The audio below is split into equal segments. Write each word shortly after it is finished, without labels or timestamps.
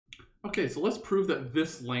Okay, so let's prove that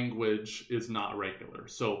this language is not regular.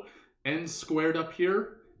 So n squared up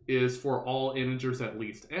here is for all integers at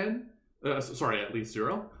least n, at least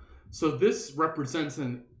 0. So this represents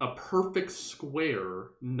a perfect square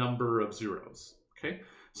number of zeros, okay?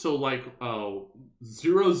 So like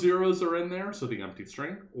 0 zeros are in there, so the empty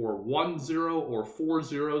string, or 1 0, or 4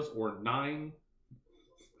 zeros, or 9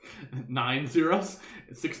 zeros,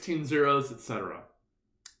 16 zeros, etc.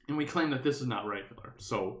 And we claim that this is not regular.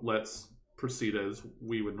 So let's proceed as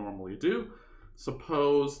we would normally do.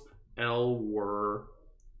 Suppose L were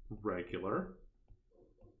regular.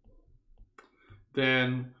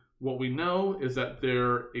 Then what we know is that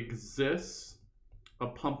there exists a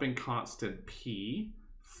pumping constant P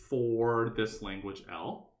for this language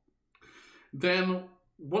L. Then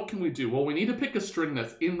what can we do? Well, we need to pick a string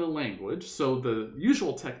that's in the language. So the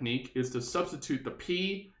usual technique is to substitute the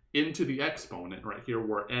P into the exponent right here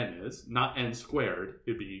where n is, not n squared,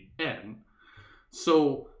 it'd be n.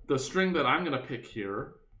 So the string that I'm going to pick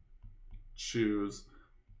here, choose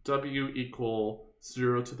w equal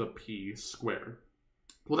 0 to the p squared.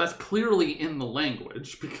 Well, that's clearly in the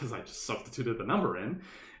language because I just substituted the number in.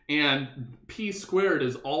 And p squared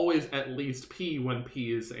is always at least p when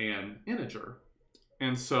p is an integer.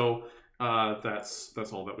 And so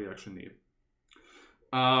that's all that we actually need.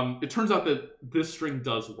 It turns out that this string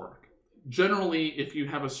does work. Generally, if you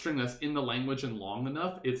have a string that's in the language and long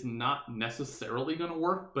enough, it's not necessarily going to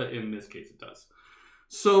work, but in this case it does.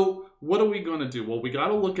 So what are we going to do? Well, we got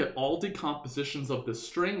to look at all decompositions of this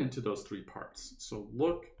string into those three parts. So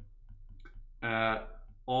look at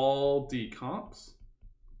all decomps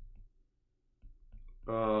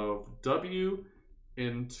of w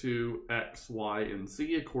into x, y, and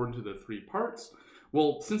z according to the three parts.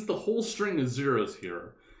 Well, since the whole string is zeros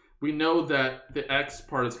here, we know that the x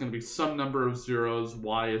part is going to be some number of zeros,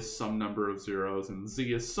 y is some number of zeros, and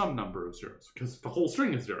z is some number of zeros, because the whole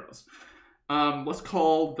string is zeros. Let's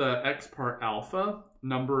call the x part alpha,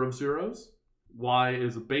 number of zeros. Y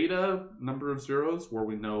is beta, number of zeros, where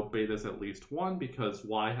we know beta is at least 1 because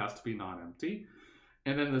y has to be non-empty.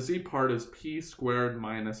 And then the z part is p squared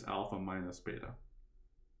minus alpha minus beta.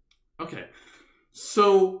 Okay,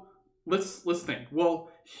 so let's think. Well,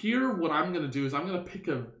 here what I'm going to do is I'm going to pick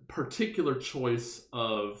a particular choice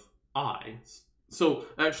of I. So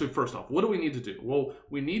actually, first off, what do we need to do? Well,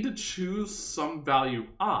 we need to choose some value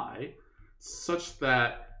I such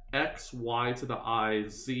that x, y to the I,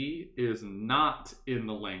 z is not in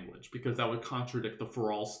the language, because that would contradict the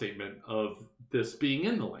for all statement of this being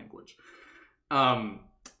in the language. And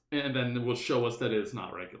then it will show us that it is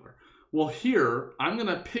not regular. Well, here, I'm going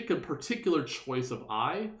to pick a particular choice of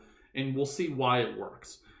I, and we'll see why it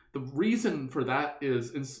works. The reason for that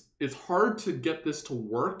is it's hard to get this to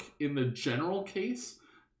work in the general case,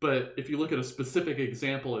 but if you look at a specific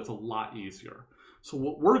example, it's a lot easier. So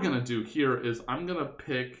what we're going to do here is I'm going to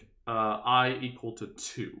pick I equal to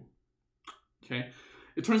 2. Okay.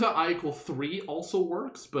 It turns out I equal 3 also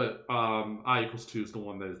works, but I equals 2 is the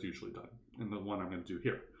one that is usually done, and the one I'm going to do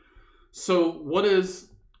here. So what is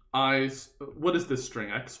this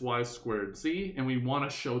string? X, y squared, z, and we want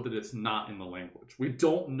to show that it's not in the language. We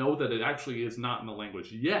don't know that it actually is not in the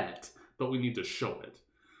language yet, but we need to show it.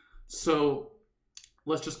 So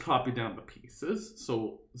let's just copy down the pieces.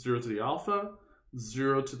 So 0 to the alpha,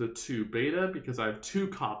 0 to the 2 beta, because I have 2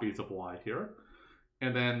 copies of y here.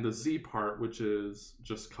 And then the z part, which is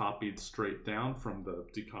just copied straight down from the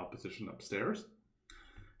decomposition upstairs.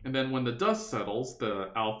 And then when the dust settles, the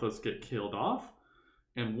alphas get killed off,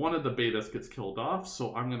 and one of the betas gets killed off.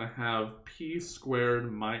 So I'm going to have p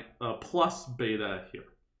squared plus beta here.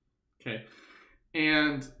 Okay.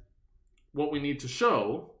 And what we need to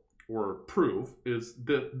show or prove is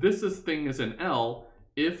that this thing is an L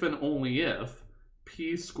if and only if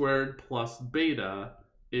p squared plus beta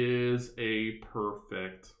is a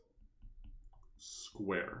perfect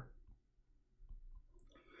square.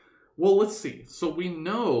 Well, let's see. So we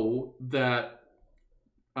know that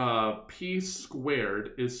p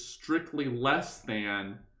squared is strictly less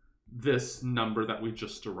than this number that we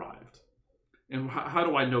just derived. And how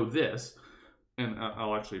do I know this? And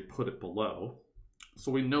I'll actually put it below. So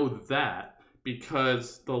we know that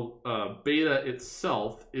because the beta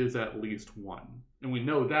itself is at least 1. And we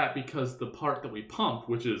know that because the part that we pump,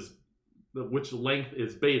 which length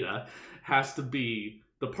is beta, has to be,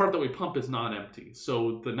 the part that we pump is non-empty.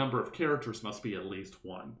 So the number of characters must be at least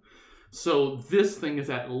 1. So this thing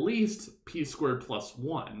is at least p squared plus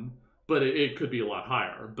 1, but it could be a lot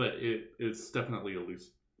higher, but it's definitely at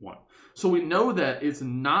least 1. So we know that it's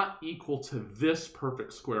not equal to this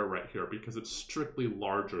perfect square right here because it's strictly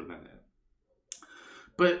larger than it.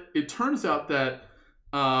 But it turns out that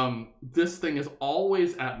this thing is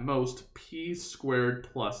always at most p squared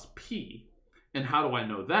plus p. And how do I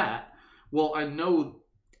know that? Well, I know,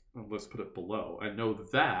 let's put it below. I know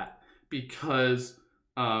that because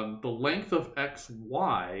the length of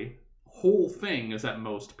xy whole thing is at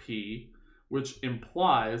most p, which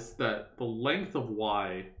implies that the length of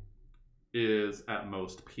y is at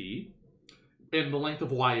most p, and the length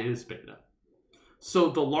of y is beta. So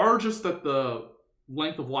the largest that the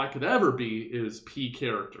length of y could ever be is p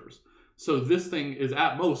characters. So this thing is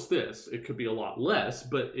at most this. It could be a lot less,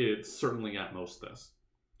 but it's certainly at most this.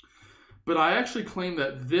 But I actually claim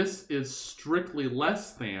that this is strictly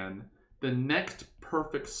less than the next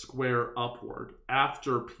perfect square upward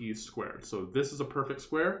after p squared. So this is a perfect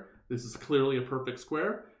square. This is clearly a perfect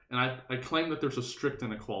square. And I claim that there's a strict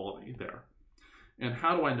inequality there. And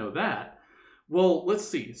how do I know that? Well, let's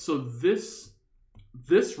see. So this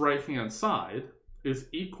right-hand side is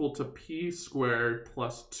equal to p squared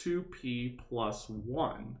plus 2p plus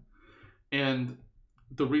 1. And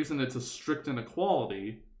the reason it's a strict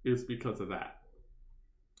inequality is because of that.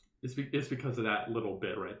 It's because of that little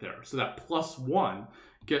bit right there. So that plus 1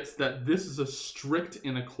 gets that this is a strict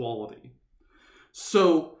inequality.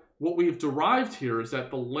 So what we've derived here is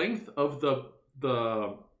that the length of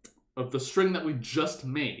the string that we just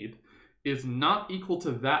made is not equal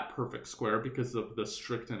to that perfect square because of the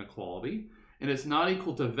strict inequality, and it's not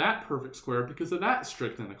equal to that perfect square because of that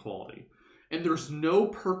strict inequality. And there's no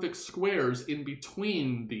perfect squares in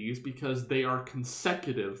between these because they are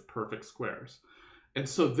consecutive perfect squares. And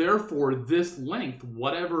so therefore this length,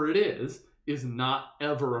 whatever it is not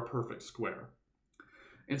ever a perfect square.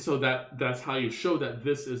 And so that's how you show that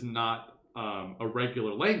this is not a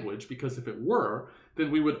regular language, because if it were,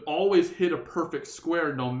 then we would always hit a perfect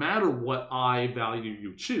square no matter what I value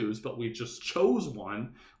you choose, but we just chose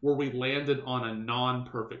one where we landed on a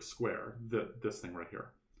non-perfect square, this thing right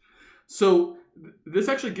here. So this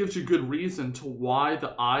actually gives you good reason to why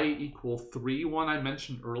the I equal 3 one I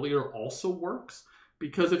mentioned earlier also works,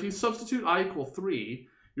 because if you substitute I equal 3,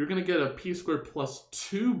 you're going to get a p squared plus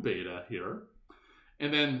 2 beta here.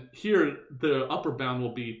 And then here, the upper bound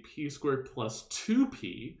will be p squared plus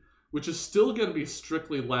 2p, which is still going to be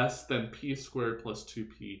strictly less than p squared plus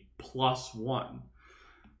 2p plus 1.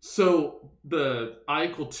 So the I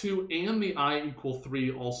equal 2 and the I equal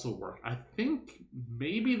 3 also work. I think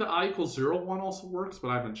maybe the I equal 0 one also works, but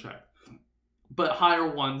I haven't checked. But higher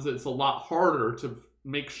ones, it's a lot harder to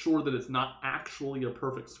make sure that it's not actually a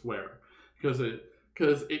perfect square, because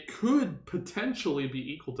it could potentially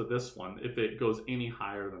be equal to this one if it goes any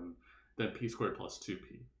higher than p squared plus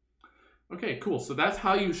 2p. Okay, cool. So that's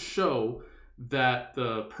how you show that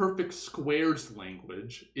the perfect squares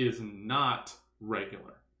language is not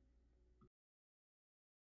regular.